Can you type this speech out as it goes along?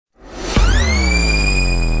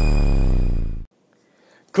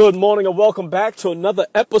Good morning and welcome back to another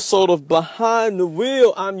episode of Behind the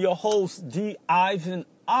Wheel. I'm your host, D. Ivan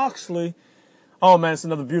Oxley. Oh man, it's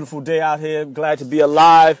another beautiful day out here. Glad to be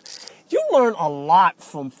alive. You learn a lot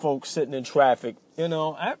from folks sitting in traffic. You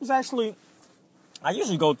know, I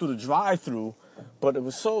usually go through the drive-through, but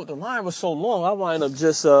the line was so long, I wind up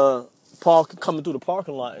just coming through the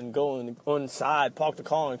parking lot and going inside, park the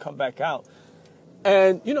car and come back out.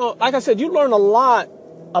 And, you know, like I said, you learn a lot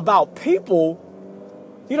about people,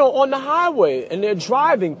 you know, on the highway and their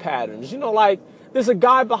driving patterns. You know, like there's a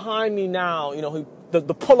guy behind me now, you know,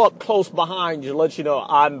 the pull up close behind you lets you know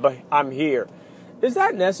I'm here. Is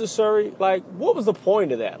that necessary? Like, what was the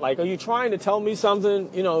point of that? Like, are you trying to tell me something,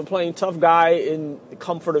 you know, playing tough guy in the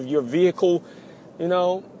comfort of your vehicle, you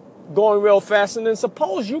know, going real fast, and then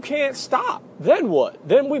suppose you can't stop. Then what?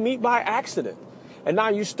 Then we meet by accident. And now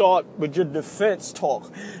you start with your defense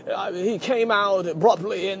talk. He came out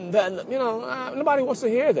abruptly, and then, you know, nobody wants to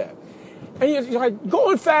hear that. And you're like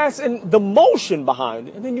going fast and the motion behind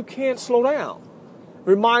it, and then you can't slow down.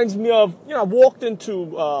 Reminds me of, you know, I walked into,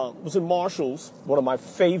 was in Marshall's, one of my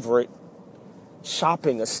favorite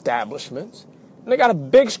shopping establishments, and they got a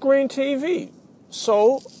big screen TV.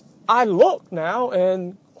 So I look now,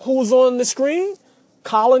 and who's on the screen?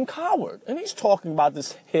 Colin Cowherd. And he's talking about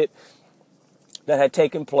this hit that had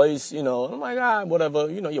taken place, you know, and I'm like, whatever,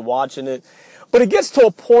 you know, you're watching it. But it gets to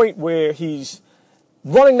a point where he's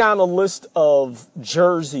running down a list of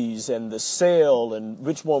jerseys and the sale and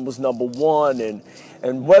which one was number one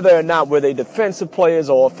and whether or not were they defensive players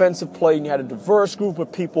or offensive players, and you had a diverse group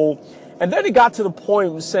of people. And then he got to the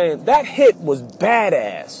point of saying that hit was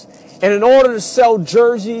badass. And in order to sell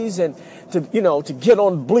jerseys and to, you know, to get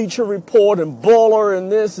on Bleacher Report and Baller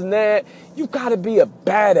and this and that, you've got to be a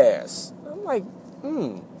badass. I'm like,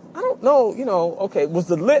 I don't know, you know, okay, was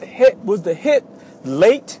the hit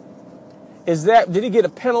late? Did he get a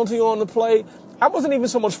penalty on the play? I wasn't even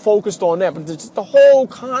so much focused on that, but just the whole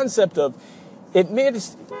concept of it made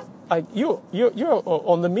it like you're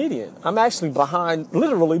on the median. I'm actually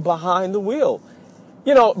literally behind the wheel.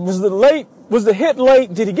 You know, was the hit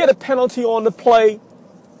late? Did he get a penalty on the play?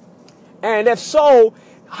 And if so,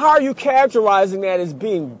 how are you characterizing that as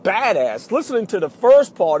being badass? Listening to the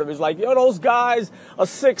first part of it is like, yo, those guys are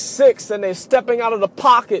 6'6" and they're stepping out of the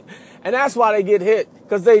pocket, and that's why they get hit,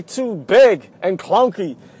 because they too big and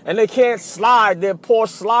clunky and they can't slide. They're poor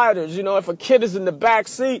sliders. You know, if a kid is in the back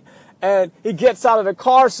seat and he gets out of the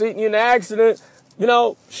car seat and you're in an accident, you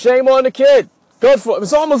know, shame on the kid. Good for him.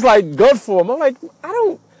 It's almost like good for him. I'm like,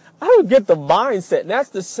 I don't get the mindset. And that's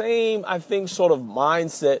the same, I think, sort of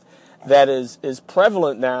mindset that is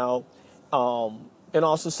prevalent now in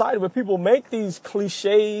our society, where people make these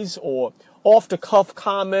cliches or off-the-cuff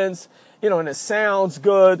comments, you know, and it sounds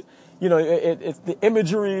good. You know, the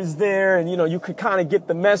imagery is there, and, you know, you can kind of get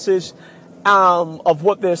the message of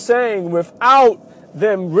what they're saying without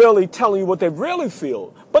them really telling you what they really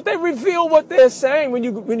feel. But they reveal what they're saying when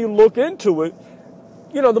you look into it.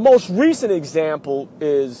 You know, the most recent example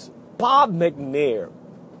is Bob McNair.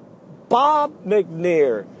 Bob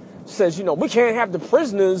McNair says, you know, we can't have the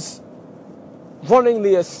prisoners running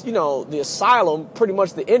the asylum, pretty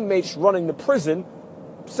much the inmates running the prison.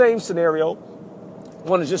 Same scenario.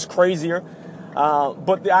 One is just crazier.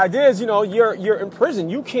 But the idea is, you know, you're in prison.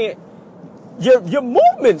 You can't, your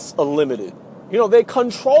movements are limited. You know, they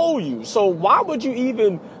control you. So why would you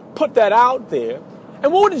even put that out there?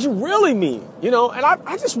 And what did you really mean? You know, and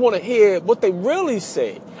I just want to hear what they really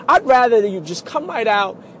say. I'd rather that you just come right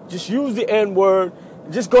out, just use the N-word,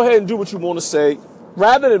 just go ahead and do what you want to say,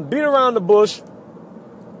 rather than beat around the bush,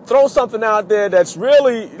 throw something out there that's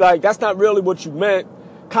really, like, that's not really what you meant,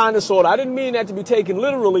 kind of, sort of. I didn't mean that to be taken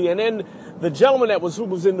literally. And then the gentleman who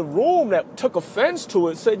was in the room that took offense to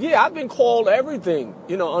it said, yeah, I've been called everything,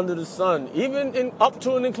 you know, under the sun, even up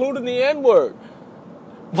to and including the N-word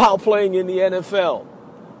while playing in the NFL.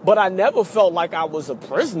 But I never felt like I was a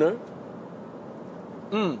prisoner.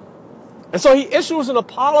 And so he issues an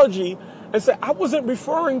apology and said, I wasn't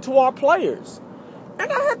referring to our players. And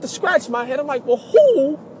I had to scratch my head. I'm like, well,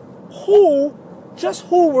 who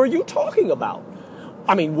were you talking about?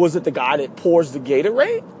 I mean, was it the guy that pours the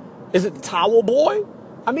Gatorade? Is it the towel boy?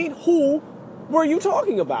 I mean, who were you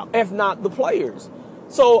talking about, if not the players?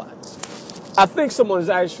 So I think someone is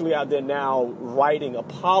actually out there now writing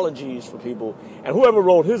apologies for people. And whoever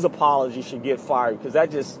wrote his apology should get fired,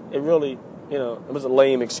 because it really, you know, it was a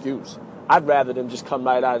lame excuse. I'd rather them just come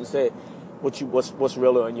right out and say what's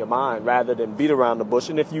really on your mind, rather than beat around the bush.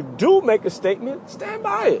 And if you do make a statement, stand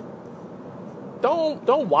by it.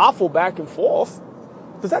 Don't waffle back and forth,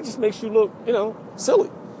 because that just makes you look, you know, silly.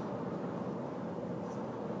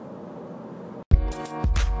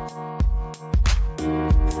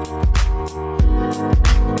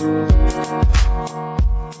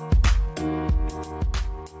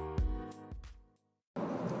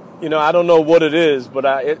 I don't know what it is, but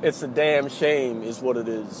it's a damn shame is what it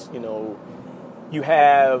is. You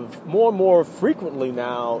have more and more frequently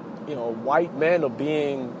now, white men are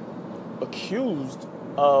being accused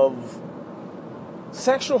of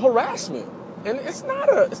sexual harassment. And it's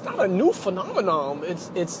not a new phenomenon. I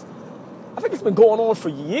think it's been going on for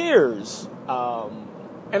years.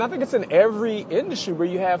 And I think it's in every industry where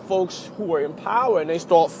you have folks who are in power and they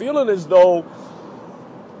start feeling as though,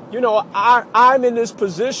 I'm in this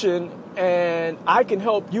position and I can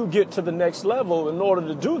help you get to the next level. In order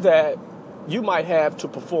to do that, you might have to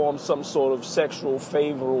perform some sort of sexual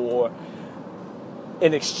favor or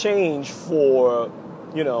in exchange for,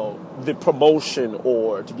 the promotion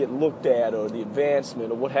or to get looked at or the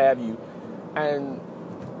advancement or what have you. And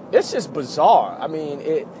it's just bizarre. I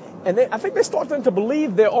mean, I think they're starting to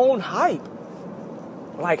believe their own hype.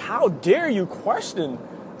 Like, how dare you question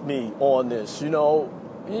me on this?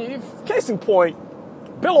 Case in point,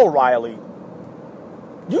 Bill O'Reilly,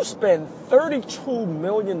 you spend $32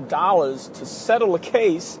 million to settle a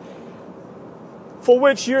case for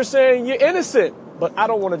which you're saying you're innocent, but I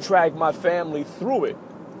don't want to drag my family through it.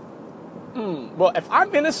 Well, if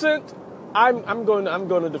I'm innocent, I'm going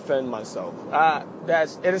to defend myself.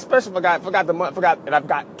 And especially if I got the money, and I've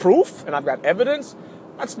got proof and I've got evidence,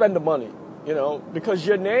 I'd spend the money. Because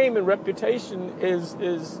your name and reputation is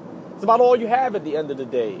it's about all you have at the end of the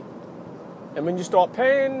day. And when you start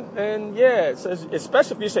paying, and it says,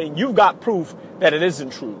 especially if you're saying you've got proof that it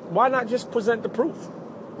isn't true, why not just present the proof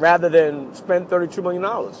rather than spend $32 million?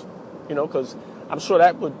 Because I'm sure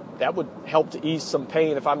that would help to ease some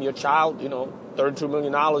pain if I'm your child. $32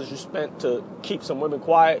 million you spent to keep some women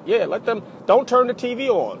quiet. Yeah, let them, don't turn the TV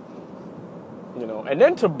on. And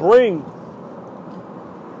then to bring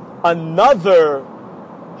another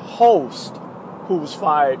host who was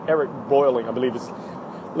fired, Eric Boiling, I believe his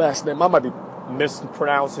last name. I might be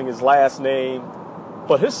mispronouncing his last name.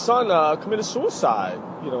 But his son committed suicide,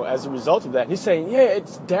 as a result of that. He's saying,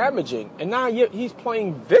 it's damaging. And now he's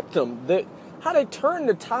playing victim. How they turn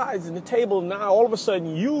the tides and the table, now all of a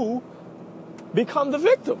sudden you become the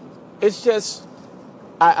victim. It's just,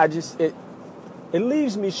 it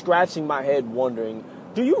leaves me scratching my head wondering,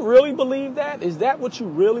 do you really believe that? Is that what you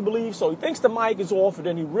really believe? So he thinks the mic is off and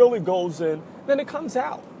then he really goes in, then it comes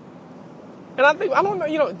out. And I don't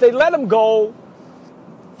know, they let him go.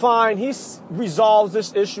 Fine, he resolves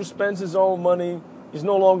this issue, spends his own money. He's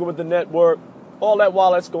no longer with the network. All that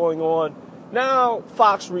while that's going on. Now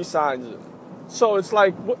Fox re-signs him. So it's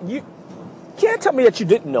like, you can't tell me that you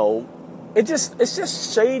didn't know. It's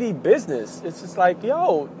just shady business. It's just like,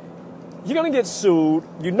 you're going to get sued.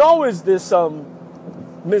 Is this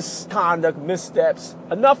misconduct, missteps,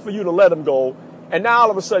 enough for you to let him go. And now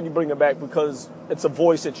all of a sudden you bring him back because it's a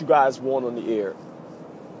voice that you guys want on the air.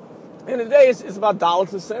 And the day, it's about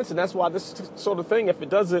dollars and cents. And that's why this sort of thing, if it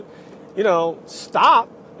doesn't, stop,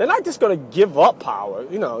 they're not just going to give up power,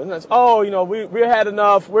 and that's, we had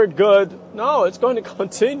enough, we're good. No, it's going to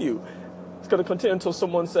continue. It's going to continue until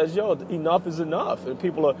someone says, enough is enough. And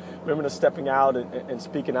people are stepping out and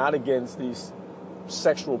speaking out against these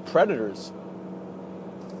sexual predators.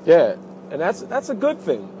 Yeah, and that's a good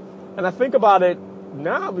thing. And I think about it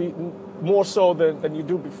now more so than you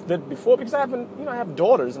did before, because I have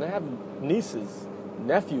daughters and I have nieces,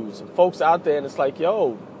 nephews, and folks out there, and it's like,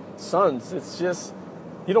 sons, it's just,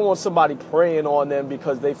 you don't want somebody preying on them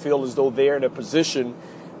because they feel as though they're in a position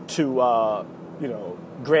to,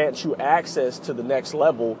 grant you access to the next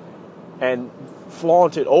level and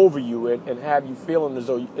flaunt it over you and have you feeling as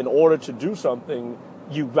though in order to do something,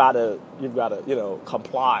 you've got to,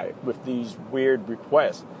 comply with these weird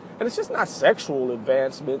requests. And it's just not sexual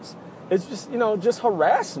advancements. It's just, just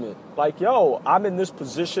harassment. Like, I'm in this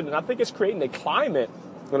position, and I think it's creating a climate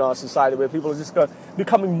in our society where people are just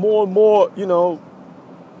becoming more and more,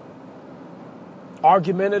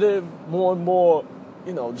 argumentative, more and more,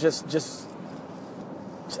 just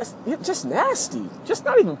nasty, just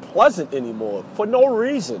not even pleasant anymore for no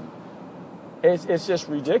reason. It's just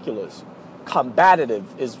ridiculous. Combative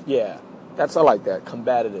is, I like that.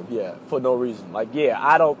 Combative, for no reason. Like,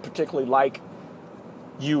 I don't particularly like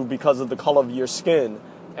you because of the color of your skin.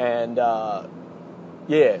 And, so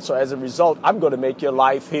as a result, I'm going to make your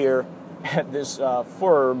life here at this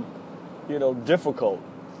firm, difficult.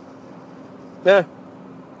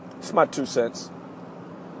 It's my 2 cents.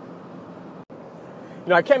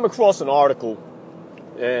 I came across an article,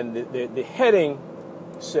 and the heading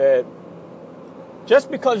said,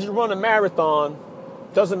 just because you run a marathon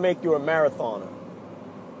doesn't make you a marathoner.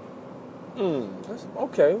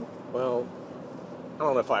 Okay, well, I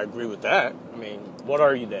don't know if I agree with that. I mean, what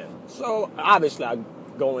are you then? So obviously I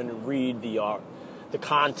go in and read the the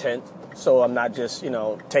content, so I'm not just,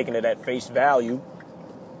 taking it at face value.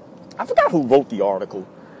 I forgot who wrote the article.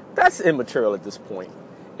 That's immaterial at this point.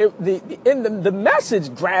 The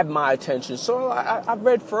message grabbed my attention, so I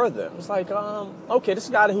read further. It was like, okay, this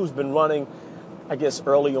guy who's been running, I guess,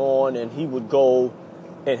 early on, and he would go,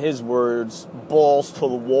 in his words, balls to the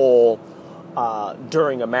wall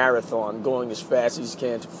during a marathon, going as fast as he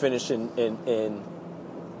can to finish in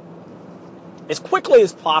as quickly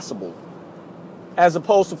as possible, as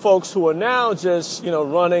opposed to folks who are now just,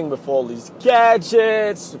 running with all these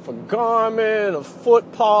gadgets, for Garmin, a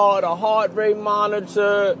foot pod, a heart rate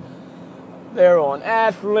monitor. They're on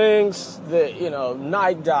Athlinks,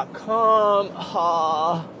 Nike.com.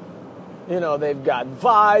 They've got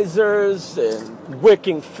visors and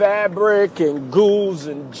wicking fabric and gels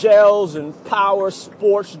and gels and power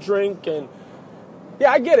sports drink. And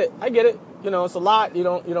yeah, I get it. It's a lot. You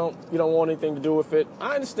don't want anything to do with it.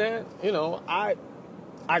 I understand.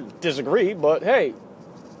 I disagree, but hey,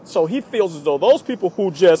 so he feels as though those people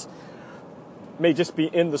who may just be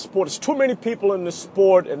in the sport. There's too many people in the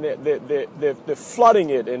sport, and they're flooding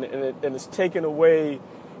it, and it's taking away,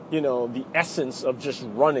 the essence of just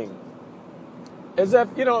running. As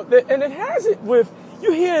if, and it has it with,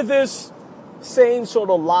 you hear this same sort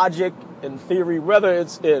of logic and theory, whether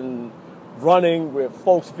it's in running where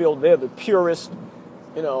folks feel they're the purest,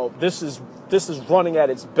 this is running at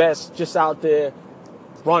its best, just out there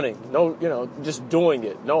running, no, just doing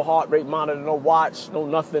it. No heart rate monitor, no watch, no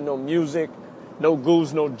nothing, no music, no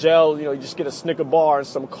goose, no gel, you just get a Snicker bar and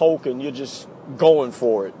some Coke and you're just going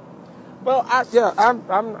for it. Well,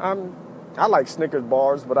 I like Snickers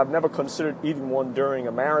bars, but I've never considered eating one during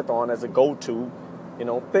a marathon as a go-to.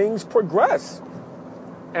 Things progress.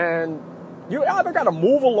 And you either got to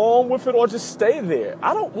move along with it or just stay there.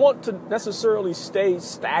 I don't want to necessarily stay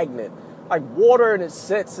stagnant. Like water, and it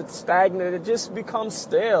sits, it's stagnant, it just becomes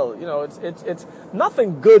stale. It's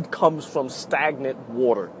nothing good comes from stagnant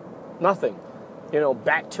water. Nothing.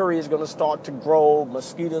 Bacteria is going to start to grow,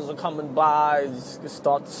 mosquitoes are coming by, it's going to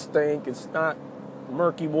start to stink. It's not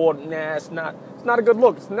murky water. Nah, it's not a good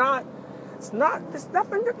look. It's nothing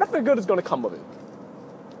good is going to come of it.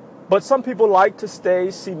 But some people like to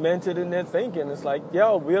stay cemented in their thinking. It's like,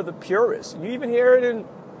 yo, we're the purists. You even hear it in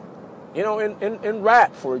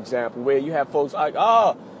rap, for example, where you have folks like,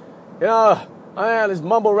 there's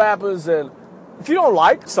mumble rappers, and if you don't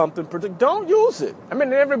like something, don't use it. I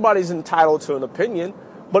mean, everybody's entitled to an opinion,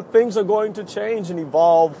 but things are going to change and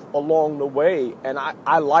evolve along the way, and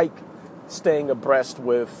I like staying abreast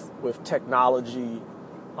with technology,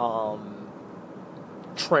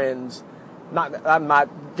 trends. I'm not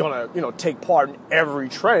gonna, take part in every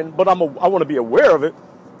trend, but I want to be aware of it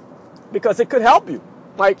because it could help you.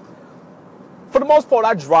 Like, for the most part,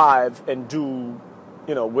 I drive and do,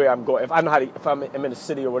 where I'm going. If I know if I'm in a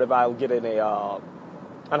city or whatever, I'll get in I know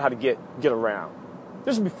how to get around.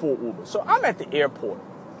 This is before Uber. So I'm at the airport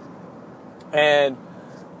and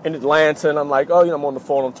in Atlanta, and I'm like, I'm on the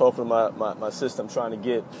phone, I'm talking to my sister. I'm trying to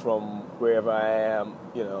get from wherever I am,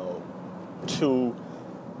 to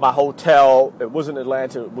my hotel. It wasn't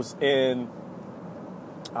Atlanta, it was in,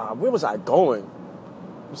 where was I going?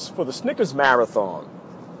 It was for the Snickers Marathon.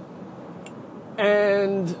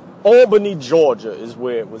 And Albany, Georgia is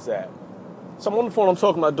where it was at. So I'm on the phone, I'm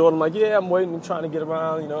talking to my daughter, I'm like, yeah, I'm waiting, I'm trying to get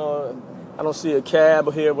around, I don't see a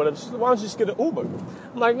cab here, whatever. She said, why don't you just get an Uber?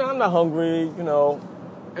 I'm like, no, I'm not hungry, And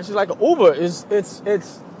she's like, Uber it's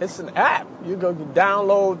an app. You go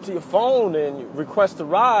download to your phone and you request a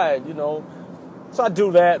ride, So I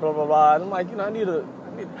do that, blah, blah, blah. And I'm like, I'm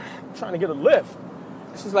trying to get a Lyft.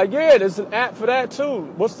 She's like, yeah, there's an app for that too.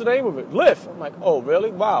 What's the name of it? Lyft. I'm like, oh,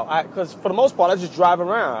 really? Wow. Because for the most part, I just drive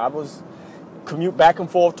around. I was commute back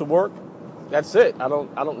and forth to work. That's it. I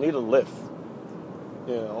don't need a Lyft,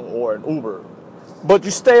 or an Uber. But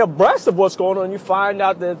you stay abreast of what's going on. You find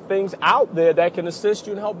out that things out there that can assist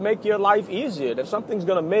you and help make your life easier. If something's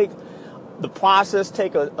going to make the process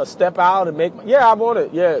take a step out and I want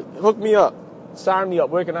it. Yeah, hook me up. Sign me up.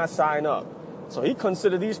 Where can I sign up? So he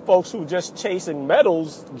considered these folks who just chasing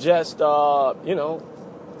medals just, they're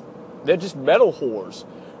just medal whores.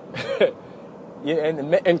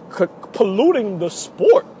 and polluting the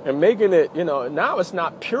sport and making it, now it's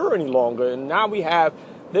not pure any longer. And now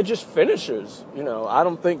they're just finishers. I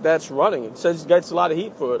don't think that's running. It says it gets a lot of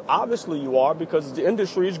heat for it. Obviously you are, because the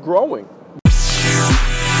industry is growing.